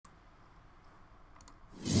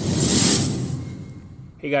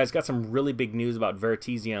Hey guys, got some really big news about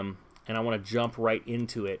Veritasium, and I want to jump right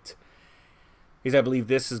into it because I believe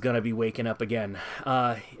this is going to be waking up again.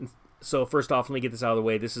 So first off, let me get this out of the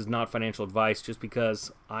way. This is not financial advice. Just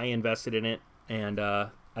because I invested in it and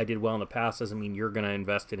I did well in the past doesn't mean you're going to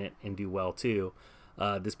invest in it and do well too.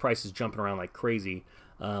 This price is jumping around like crazy.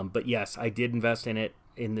 But yes, I did invest in it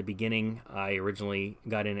in the beginning. I originally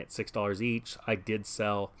got in at $6 each. I did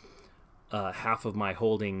sell half of my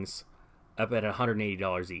holdings up at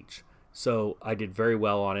 $180 each. So I did very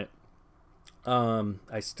well on it.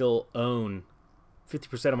 I still own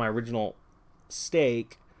 50% of my original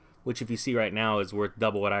stake, which if you see right now is worth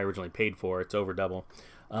double what I originally paid for. It's over double.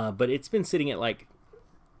 But it's been sitting at like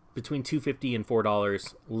between $2.50 and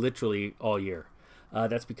 $4 literally all year.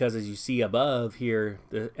 That's because, as you see above here,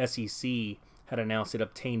 the SEC had announced it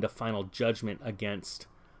obtained a final judgment against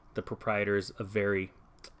the proprietors of Very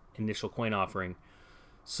initial coin offering.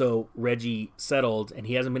 So Reggie settled, and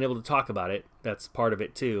he hasn't been able to talk about it. That's part of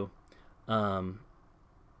it too.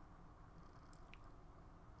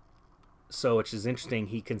 So, which is interesting,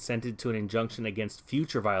 he consented to an injunction against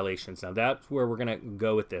future violations. Now that's where we're going to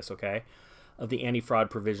go with this, okay? Of the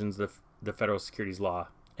anti-fraud provisions of the federal securities law,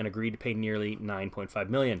 and agreed to pay nearly $9.5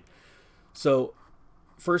 million. So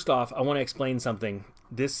first off, I want to explain something.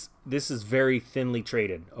 This is very thinly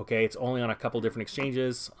traded, okay? It's only on a couple different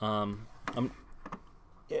exchanges.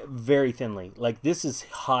 Very thinly. Like, this is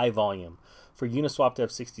high volume. For Uniswap to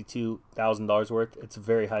have $62,000 worth, it's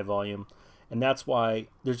very high volume. And that's why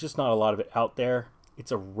there's just not a lot of it out there. It's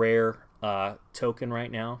a rare token right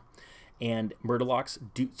now. And Murderlocks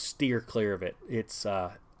do steer clear of it. It's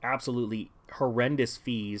absolutely horrendous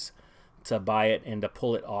fees to buy it and to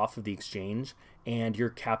pull it off of the exchange. And you're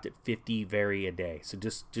capped at 50 Very a day. So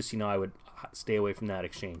just you know, I would stay away from that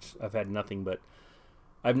exchange. I've had nothing but...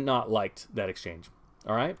 I've not liked that exchange.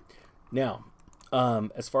 All right. Now,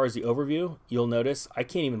 as far as the overview, you'll notice I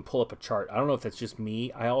can't even pull up a chart. I don't know if that's just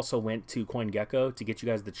me. I also went to CoinGecko to get you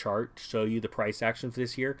guys the chart to show you the price action for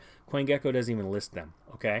this year. CoinGecko doesn't even list them.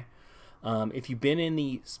 Okay. If you've been in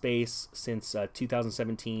the space since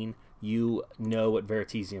 2017, you know what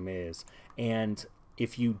Veritasium is. And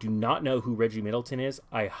if you do not know who Reggie Middleton is,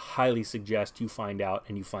 I highly suggest you find out,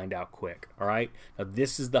 and you find out quick. All right. Now,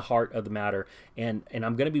 this is the heart of the matter, and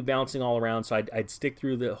I'm going to be bouncing all around, so I'd stick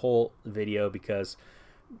through the whole video because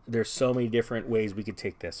there's so many different ways we could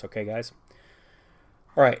take this. Okay, guys.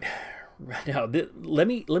 All right. Now, let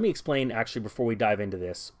me explain actually before we dive into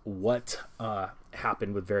this what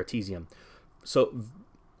happened with Veritasium. So,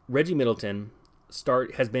 Reggie Middleton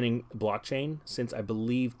has been in blockchain since I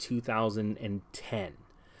believe 2010.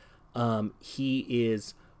 He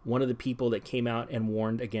is one of the people that came out and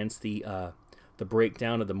warned against the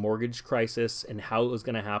breakdown of the mortgage crisis and how it was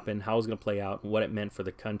going to happen, how it was going to play out, and what it meant for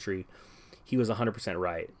the country. He was 100%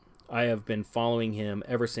 right. I have been following him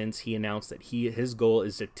ever since he announced that his goal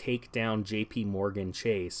is to take down JP Morgan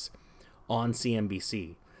Chase on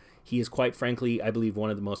CNBC. He is, quite frankly, I believe, one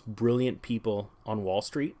of the most brilliant people on Wall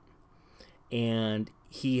Street. And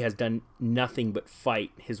he has done nothing but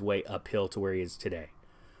fight his way uphill to where he is today.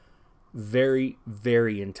 Very,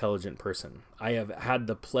 very intelligent person. I have had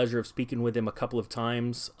the pleasure of speaking with him a couple of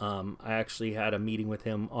times. I actually had a meeting with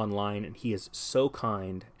him online, and he is so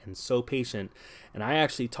kind and so patient. And I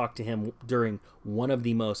actually talked to him during one of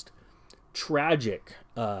the most tragic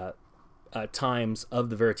times of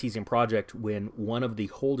the Veritasium project, when one of the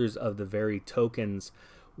holders of the Very tokens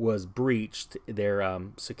was breached. Their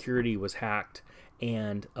security was hacked,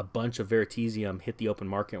 and a bunch of Veritasium hit the open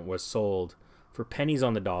market and was sold for pennies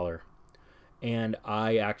on the dollar. And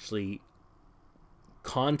I actually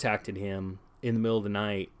contacted him in the middle of the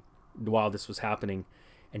night while this was happening,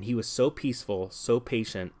 and he was so peaceful, so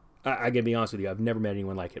patient. I gotta be honest with you, I've never met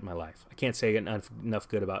anyone like it in my life. I can't say enough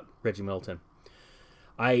good about Reggie Middleton.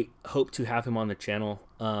 I hope to have him on the channel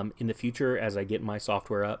in the future as I get my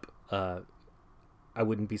software up. I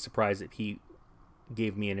wouldn't be surprised if he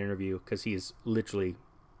gave me an interview, because he is literally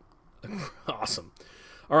awesome.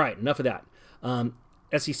 All right, enough of that.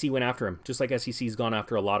 SEC went after him, just like SEC's gone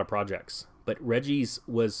after a lot of projects. But Reggie's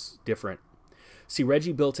was different. See,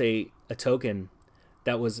 Reggie built a token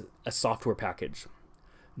that was a software package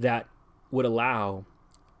that would allow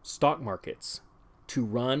stock markets to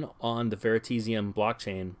run on the Veritasium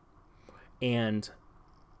blockchain and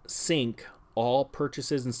sync all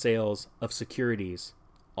purchases and sales of securities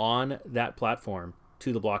on that platform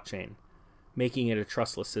to the blockchain, making it a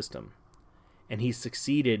trustless system. And he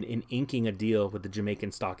succeeded in inking a deal with the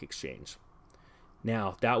Jamaican Stock Exchange.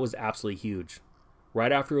 Now, that was absolutely huge.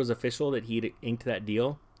 Right after it was official that he'd inked that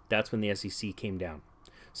deal, that's when the SEC came down.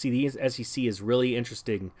 See, the SEC is really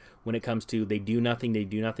interesting when it comes to they do nothing,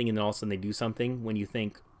 and then all of a sudden they do something. When you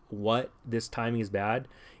think, what, this timing is bad,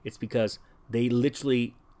 it's because they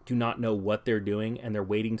literally do not know what they're doing, and they're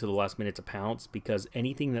waiting to the last minute to pounce, because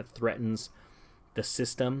anything that threatens the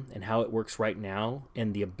system and how it works right now,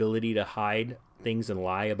 and the ability to hide things and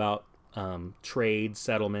lie about trade,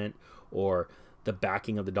 settlement, or the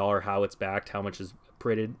backing of the dollar, how it's backed, how much is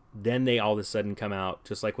printed, then they all of a sudden come out,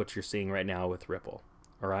 just like what you're seeing right now with Ripple.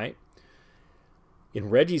 All right. In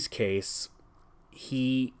Reggie's case,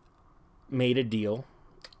 he made a deal,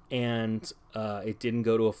 and it didn't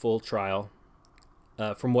go to a full trial,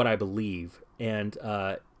 from what I believe, and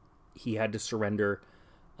he had to surrender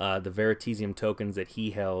the Veritasium tokens that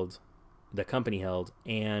he held, the company held,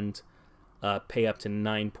 and pay up to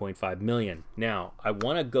 $9.5 million. Now, I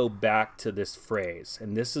want to go back to this phrase,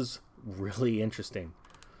 and this is really interesting.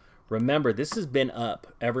 Remember, this has been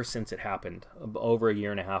up ever since it happened, over a year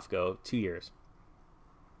and a half ago, 2 years.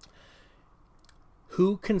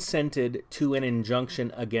 Who consented to an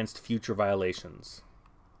injunction against future violations?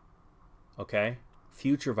 Okay?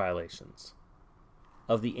 Future violations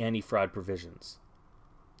of the anti-fraud provisions.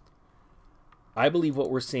 I believe what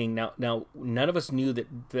we're seeing now, none of us knew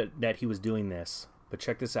that he was doing this, but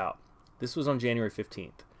check this out. This was on January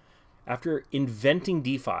 15th. After inventing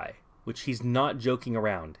DeFi, which he's not joking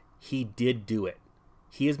around, he did do it.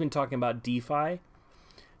 He has been talking about DeFi,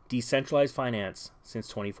 decentralized finance, since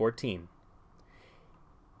 2014.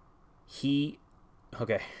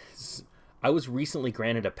 I was recently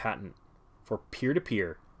granted a patent for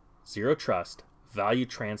peer-to-peer, zero trust, value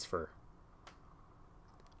transfer,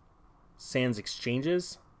 sans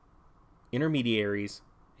exchanges, intermediaries,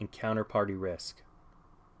 and counterparty risk.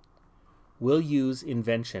 We'll use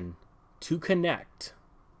invention to connect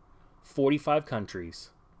 45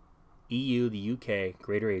 countries, EU, the UK,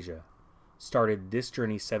 Greater Asia. Started this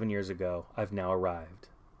journey 7 years ago. I've now arrived.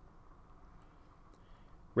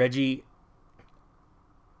 Reggie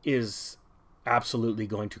is absolutely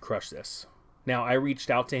going to crush this. Now, I reached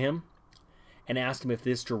out to him and asked him if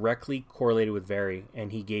this directly correlated with Very,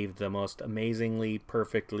 and he gave the most amazingly,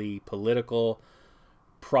 perfectly political,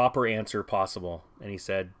 proper answer possible. And he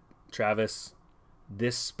said, Travis,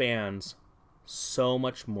 this spans so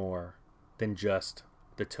much more than just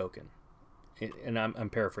the token. And I'm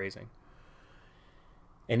paraphrasing.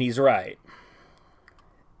 And he's right.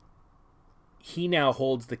 He now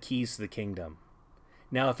holds the keys to the kingdom.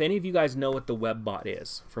 Now, if any of you guys know what the WebBot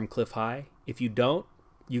is from Cliff High, if you don't,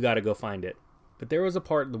 you got to go find it. But there was a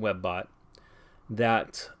part in the WebBot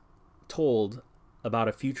that told about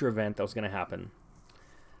a future event that was going to happen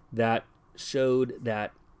that showed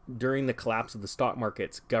that during the collapse of the stock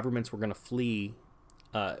markets, governments were going to flee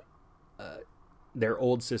their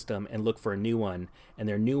old system and look for a new one. And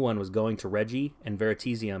their new one was going to Reggie and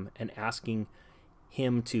Veritasium and asking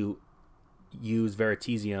him to use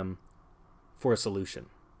Veritasium for a solution.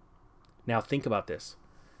 Now think about this.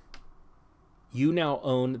 You now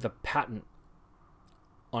own the patent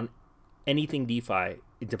on anything DeFi,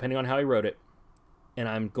 depending on how he wrote it, and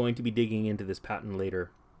I'm going to be digging into this patent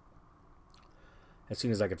later as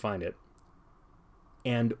soon as I could find it.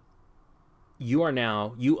 And you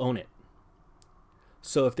own it.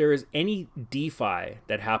 So if there is any DeFi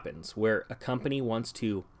that happens where a company wants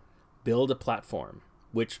to build a platform,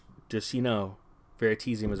 which, just so you know,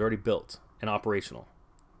 Veritasium is already built and operational,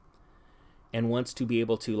 and wants to be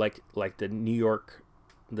able to, like the New York,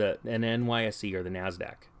 an NYSE or the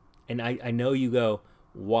NASDAQ. And I know you go,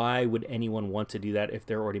 why would anyone want to do that if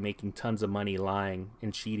they're already making tons of money lying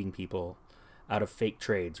and cheating people out of fake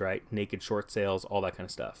trades, right? Naked short sales, all that kind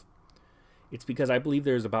of stuff. It's because I believe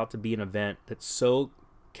there's about to be an event that's so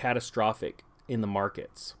catastrophic in the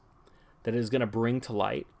markets that it is going to bring to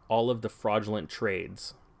light all of the fraudulent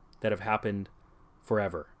trades that have happened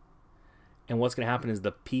forever. And what's going to happen is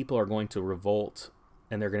the people are going to revolt,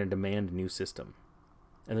 and they're going to demand a new system.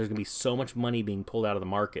 And there's going to be so much money being pulled out of the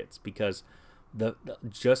markets because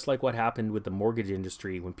just like what happened with the mortgage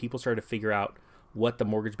industry, when people started to figure out what the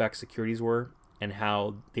mortgage-backed securities were and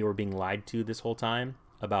how they were being lied to this whole time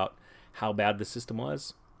about how bad the system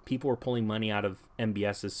was, people were pulling money out of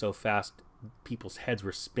MBSs so fast people's heads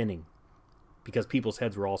were spinning because people's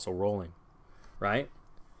heads were also rolling, right?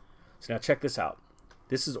 So now check this out.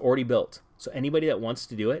 This is already built. So anybody that wants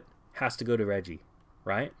to do it has to go to Reggie,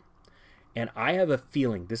 right? And I have a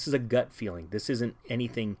feeling, this is a gut feeling. This isn't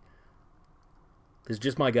anything, this is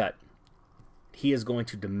just my gut. He is going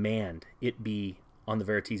to demand it be on the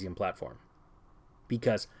Veritasium platform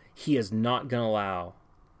because he is not going to allow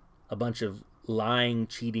a bunch of lying,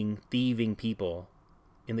 cheating, thieving people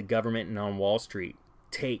in the government and on Wall Street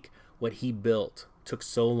take what he built took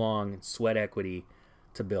so long and sweat equity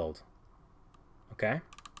to build. Okay?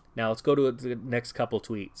 Now let's go to the next couple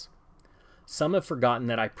tweets. Some have forgotten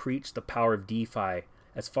that I preached the power of DeFi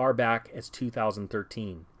as far back as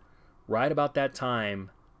 2013, right about that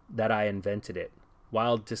time that I invented it,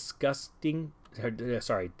 while digesting the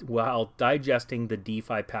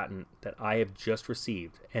DeFi patent that I have just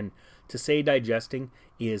received. And to say digesting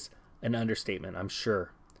is an understatement, I'm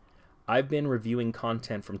sure. I've been reviewing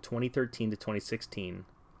content from 2013 to 2016.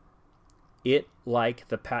 It, like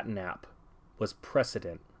the patent app, was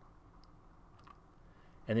precedent.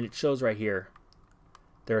 And then it shows right here,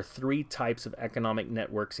 there are 3 types of economic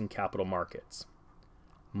networks in capital markets.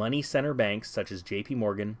 Money center banks, such as JP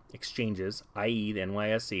Morgan, exchanges, i.e. the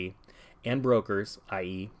NYSE, and brokers,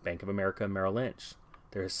 i.e. Bank of America and Merrill Lynch.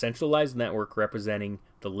 They're a centralized network representing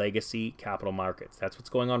the legacy capital markets. That's what's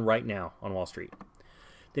going on right now on Wall Street.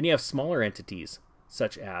 Then you have smaller entities,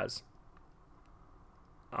 such as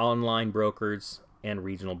online brokers and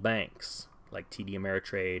regional banks, like TD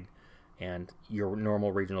Ameritrade and your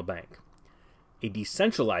normal regional bank. A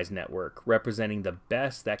decentralized network representing the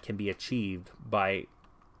best that can be achieved by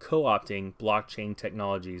co-opting blockchain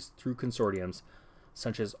technologies through consortiums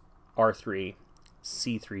such as R3,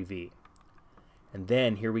 C3V. And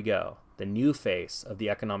then here we go, the new face of the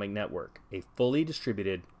economic network, a fully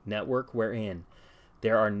distributed network wherein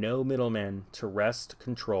there are no middlemen to wrest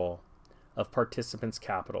control of participants'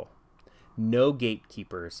 capital, no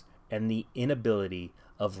gatekeepers, and the inability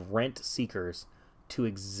of rent seekers to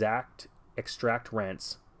extract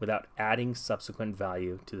rents without adding subsequent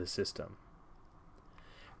value to the system.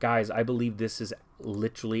 Guys, I believe this is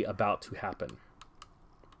literally about to happen.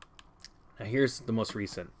 Now here's the most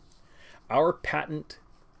recent. Our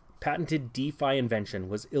patented DeFi invention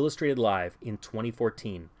was illustrated live in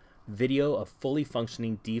 2014. Video of fully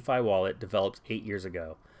functioning DeFi wallet developed 8 years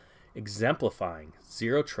ago, exemplifying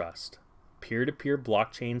zero trust, peer-to-peer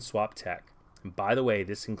blockchain swap tech. And by the way,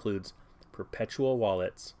 this includes perpetual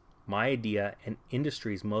wallets, my idea, and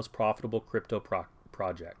industry's most profitable crypto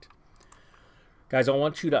project. Guys, I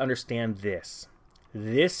want you to understand this.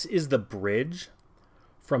 This is the bridge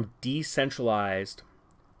from decentralized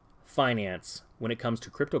finance when it comes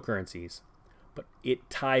to cryptocurrencies, but it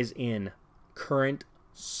ties in current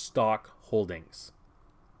stock holdings.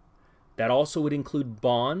 That also would include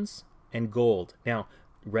bonds and gold. Now,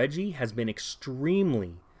 Reggie has been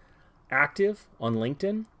extremely active on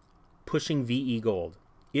LinkedIn pushing VE Gold.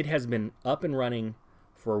 It has been up and running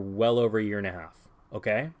for well over a year and a half,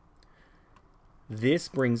 okay? This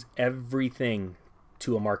brings everything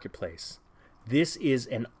to a marketplace. This is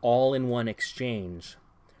an all-in-one exchange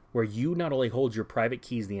where you not only hold your private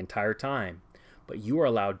keys the entire time, but you are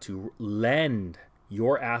allowed to lend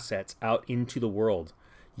your assets out into the world.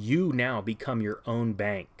 You now become your own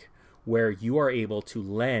bank where you are able to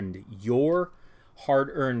lend your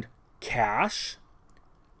hard-earned cash,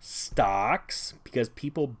 stocks, because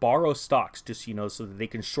people borrow stocks just, you know, so that they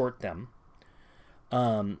can short them.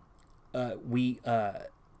 You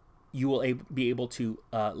will be able to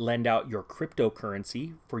lend out your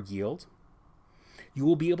cryptocurrency for yield. You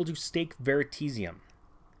will be able to stake Veritasium.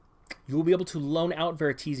 You will be able to loan out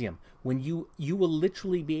Veritasium. When you will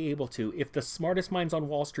literally be able to, if the smartest minds on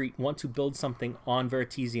Wall Street want to build something on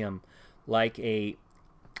Veritasium, like a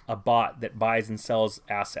bot that buys and sells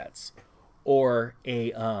assets, or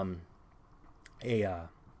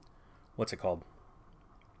what's it called?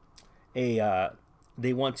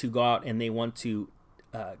 They want to go out and they want to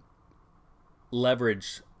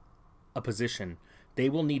leverage a position. They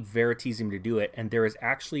will need Veritasium to do it, and there is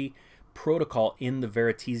actually protocol in the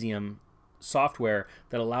Veritasium software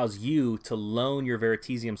that allows you to loan your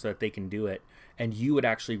Veritasium so that they can do it, and you would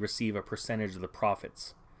actually receive a percentage of the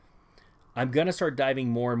profits. I'm going to start diving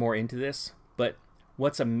more and more into this, but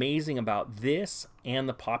what's amazing about this and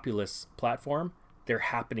the Populous platform, they're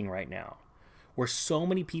happening right now. Where so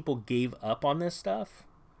many people gave up on this stuff,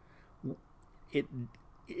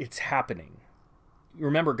 it's happening.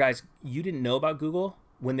 Remember, guys, you didn't know about Google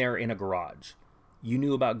when they're in a garage. You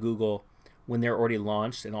knew about Google when they're already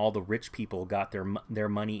launched and all the rich people got their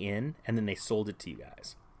money in, and then they sold it to you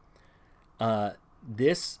guys.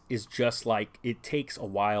 This is just like, it takes a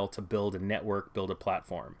while to build a network, build a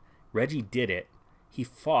platform. Reggie did it. He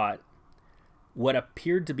fought what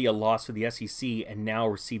appeared to be a loss for the SEC and now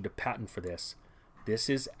received a patent for this. This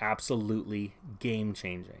is absolutely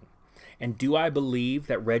game-changing. And do I believe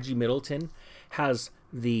that Reggie Middleton has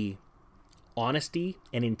the honesty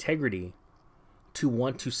and integrity to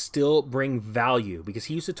want to still bring value? Because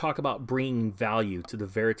he used to talk about bringing value to the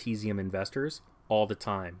Veritasium investors all the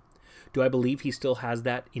time. Do I believe he still has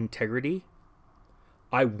that integrity?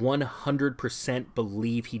 I 100%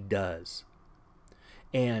 believe he does.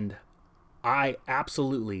 And I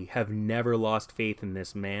absolutely have never lost faith in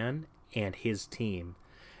this man and his team.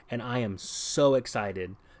 And I am so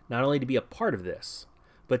excited not only to be a part of this,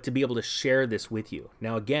 but to be able to share this with you.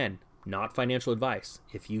 Now, again, not financial advice.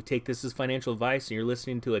 If you take this as financial advice and you're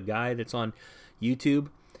listening to a guy that's on YouTube,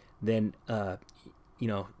 then,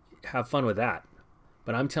 have fun with that.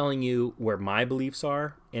 But I'm telling you where my beliefs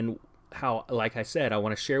are and how, like I said, I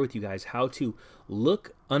want to share with you guys how to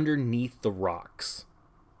look underneath the rocks.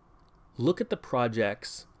 Look at the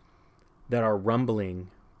projects that are rumbling,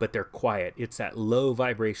 but they're quiet. It's that low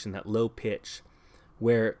vibration, that low pitch,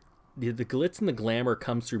 where the glitz and the glamour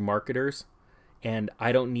comes through marketers, and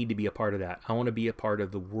I don't need to be a part of that. I want to be a part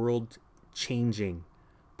of the world-changing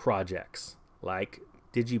projects like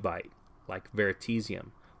Digibyte, like Veritasium,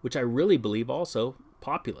 which I really believe also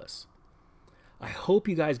Populous. I hope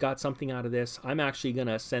you guys got something out of this. I'm actually going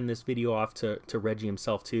to send this video off to Reggie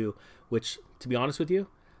himself too, which, to be honest with you,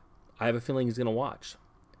 I have a feeling he's going to watch.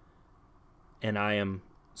 And I am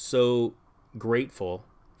so grateful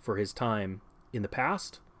for his time in the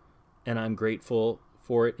past, and I'm grateful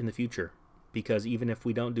for it in the future, because even if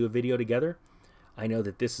we don't do a video together, I know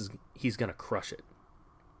that he's going to crush it.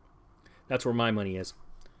 That's where my money is.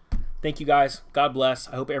 Thank you guys. God bless.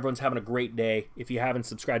 I hope everyone's having a great day. If you haven't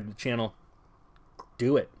subscribed to the channel,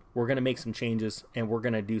 do it. We're going to make some changes, and we're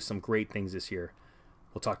going to do some great things this year.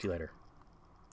 We'll talk to you later.